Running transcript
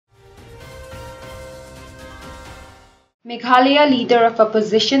Meghalaya leader of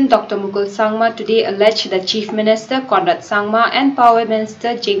opposition Dr. Mukul Sangma today alleged that Chief Minister Conrad Sangma and Power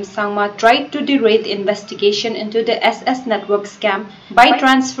Minister James Sangma tried to derail the investigation into the SS network scam by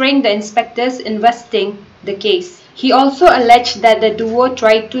transferring the inspectors investing the case. He also alleged that the duo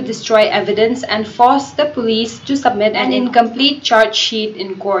tried to destroy evidence and forced the police to submit an incomplete charge sheet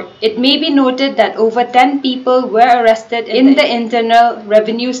in court. It may be noted that over 10 people were arrested in the Internal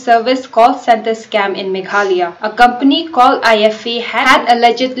Revenue Service call center scam in Meghalaya. A company called IFA had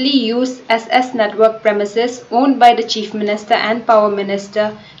allegedly used SS network premises owned by the Chief Minister and Power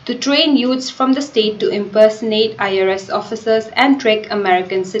Minister to train youths from the state to impersonate IRS officers and trick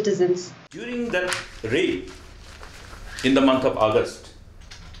American citizens. During that raid, in the month of August,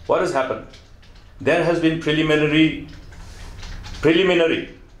 what has happened? There has been preliminary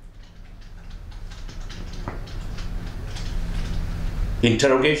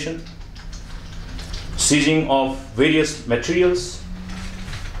interrogation, seizing of various materials,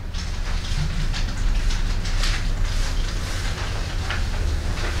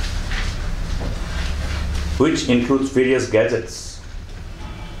 which includes various gadgets,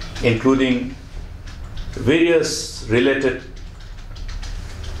 including various related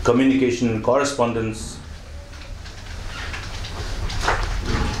communication correspondence,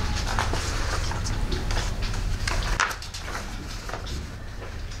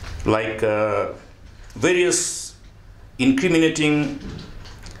 like various incriminating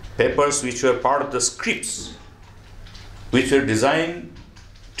papers which were part of the scripts, which were designed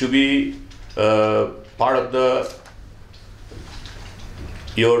to be part of the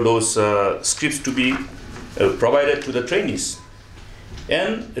those scripts to be provided to the trainees,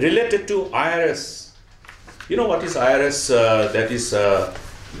 and related to IRS. You know what is IRS? That is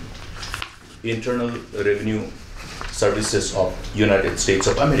Internal Revenue Services of United States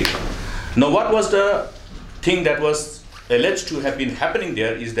of America. Now, what was the thing that was alleged to have been happening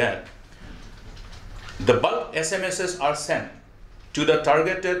there is that the bulk SMSs are sent to the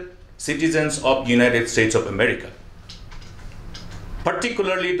targeted citizens of United States of America,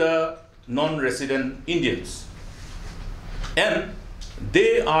 particularly the non-resident Indians, and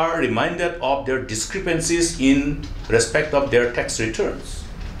they are reminded of their discrepancies in respect of their tax returns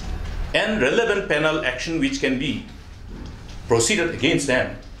and relevant penal action which can be proceeded against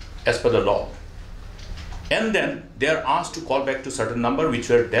them as per the law. And then they are asked to call back to certain number which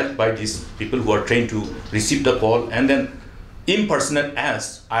were dealt by these people who are trained to receive the call and then impersonate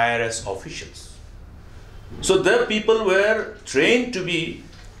as IRS officials. So the people were trained to be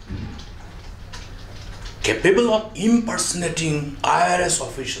capable of impersonating IRS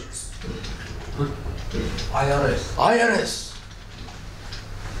officials. IRS.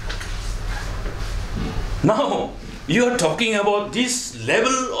 Now, you are talking about this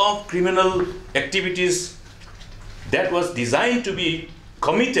level of criminal activities that was designed to be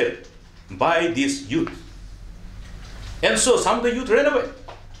committed by this youth. And so some of the youth ran away.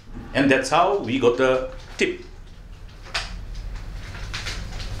 And that's how we got the tip.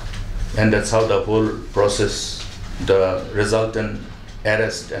 And that's how the whole process, the resultant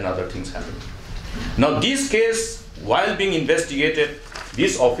arrest and other things happened. Now this case, while being investigated,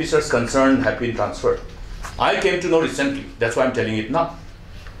 these officers concerned have been transferred. I came to know recently, that's why I'm telling it now.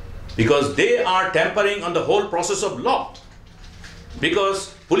 Because they are tampering on the whole process of law.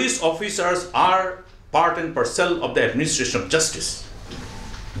 Because police officers are part and parcel of the administration of justice.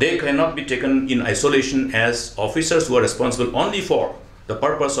 They cannot be taken in isolation as officers who are responsible only for the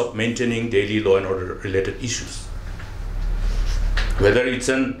purpose of maintaining daily law and order related issues. Whether it's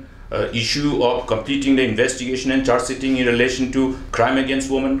an issue of completing the investigation and charge sitting in relation to crime against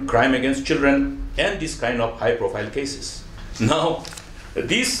women, crime against children, and this kind of high profile cases. Now,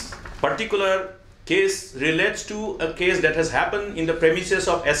 this particular case relates to a case that has happened in the premises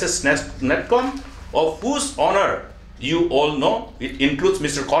of SS Netcom, of whose honor you all know. It includes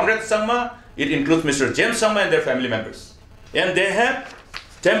Mr. Conrad Sangma, it includes Mr. James Sangma and their family members. And they have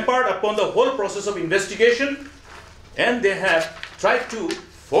tempered upon the whole process of investigation, and they have tried to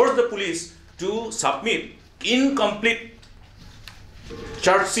force the police to submit incomplete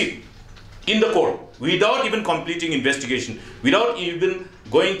charge sheet in the court without even completing investigation, without even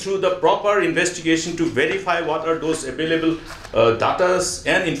going through the proper investigation to verify what are those available data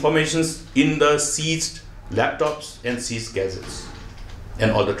and informations in the seized laptops and seized gadgets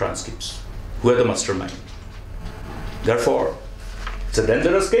and all the transcripts. Who are the mastermind? Therefore, it's a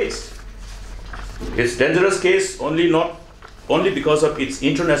dangerous case. It's a dangerous case not only because of its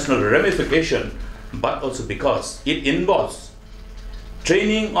international ramification, but also because it involves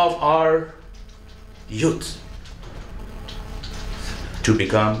training of our youth to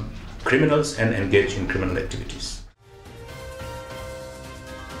become criminals and engage in criminal activities.